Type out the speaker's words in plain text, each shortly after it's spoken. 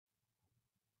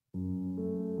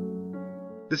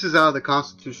This is out of the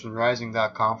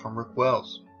ConstitutionRising.com from Rick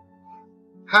Wells.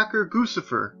 Hacker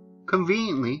Guccifer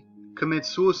conveniently commits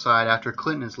suicide after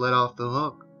Clinton is let off the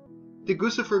hook. Did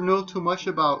Guccifer know too much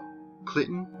about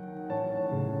Clinton?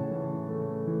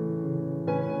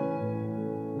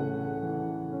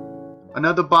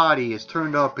 Another body is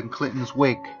turned up in Clinton's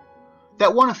wake.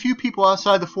 That one a few people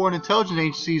outside the foreign intelligence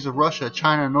agencies of Russia,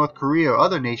 China, North Korea, or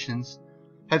other nations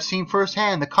have seen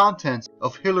firsthand the contents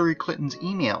of Hillary Clinton's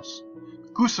emails.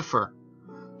 Guccifer,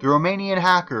 the Romanian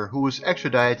hacker who was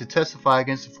extradited to testify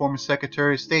against the former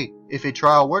Secretary of State if a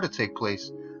trial were to take place,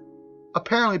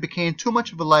 apparently became too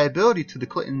much of a liability to the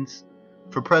Clintons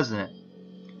for president.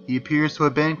 He appears to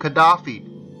have been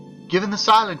Gaddafi'd, given the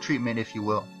silent treatment, if you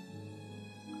will.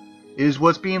 It is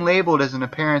what's being labeled as an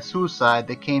apparent suicide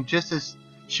that came just as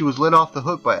she was let off the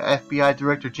hook by FBI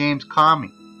Director James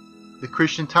Comey. The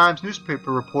Christian Times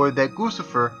newspaper reported that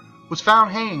Guccifer was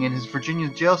found hanging in his Virginia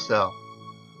jail cell.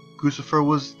 Guccifer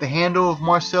was the handle of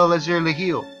Marcel Lazar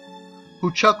Lehel,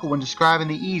 who chuckled when describing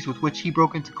the ease with which he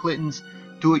broke into Clinton's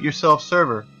do-it-yourself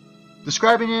server,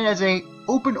 describing it as an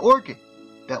open orchid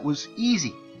that was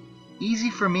easy. Easy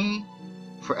for me,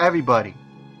 for everybody.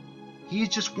 He is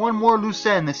just one more loose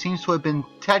end that seems to have been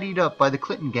tidied up by the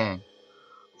Clinton gang.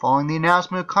 Following the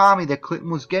announcement of Comey that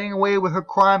Clinton was getting away with her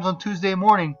crimes on Tuesday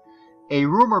morning, a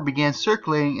rumor began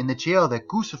circulating in the jail that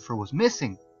Guccifer was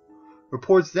missing.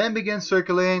 Reports then began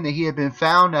circulating that he had been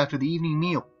found after the evening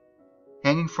meal,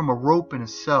 hanging from a rope in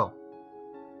his cell.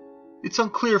 It's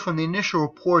unclear from the initial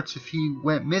reports if he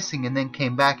went missing and then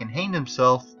came back and hanged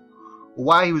himself, or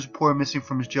why he was reported missing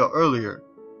from his jail earlier.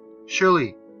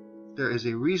 Surely, there is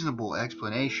a reasonable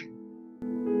explanation.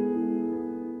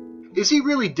 Is he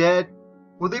really dead?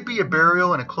 Will there be a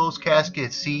burial in a closed casket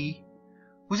at sea?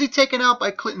 Was he taken out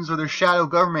by Clintons or their shadow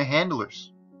government handlers?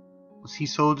 Was he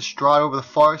so distraught over the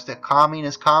farce that Comey and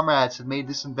his comrades had made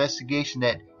this investigation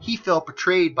that he felt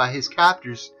betrayed by his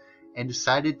captors and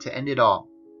decided to end it all?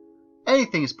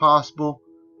 Anything is possible,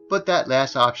 but that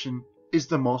last option is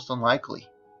the most unlikely.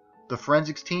 The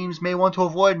forensics teams may want to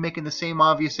avoid making the same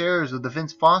obvious errors of the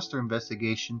Vince Foster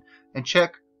investigation and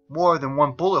check more than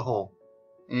one bullet hole,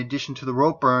 in addition to the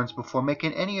rope burns, before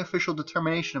making any official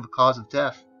determination of a cause of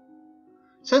death.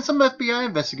 Send some FBI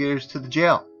investigators to the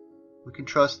jail. We can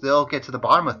trust they'll get to the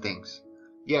bottom of things.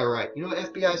 Yeah, right. You know what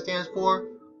FBI stands for?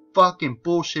 Fucking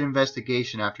bullshit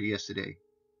investigation after yesterday.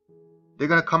 They're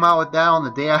gonna come out with that on the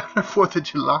day after 4th of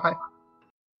July.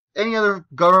 Any other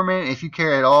government, if you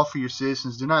care at all for your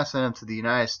citizens, do not send them to the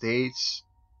United States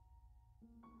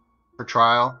for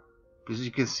trial. Because you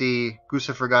can see,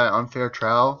 Guccifer got an unfair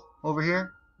trial over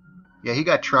here. Yeah, he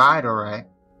got tried, alright.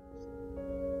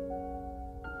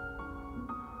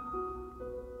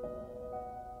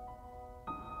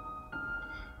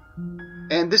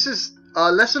 And this is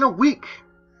less than a week.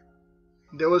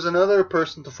 There was another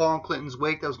person to fall in Clinton's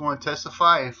wake that was going to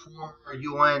testify, a former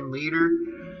UN leader.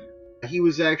 He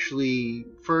was actually,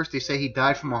 first they say he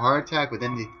died from a heart attack, but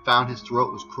then they found his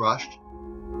throat was crushed.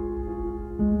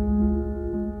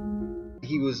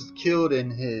 He was killed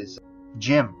in his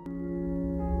gym.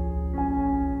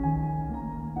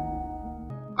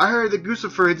 I heard that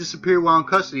Guccifer had disappeared while in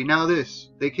custody. Now this.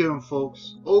 They killed him,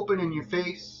 folks. Open in your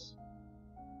face.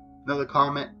 Another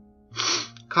comment.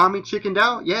 Comey chickened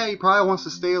out? Yeah, he probably wants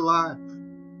to stay alive.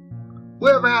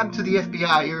 Whatever happened to the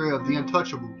FBI area of the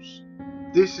Untouchables?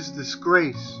 This is a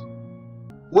disgrace.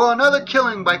 Well, another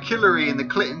killing by Hillary and the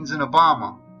Clintons and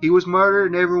Obama. He was murdered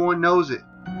and everyone knows it.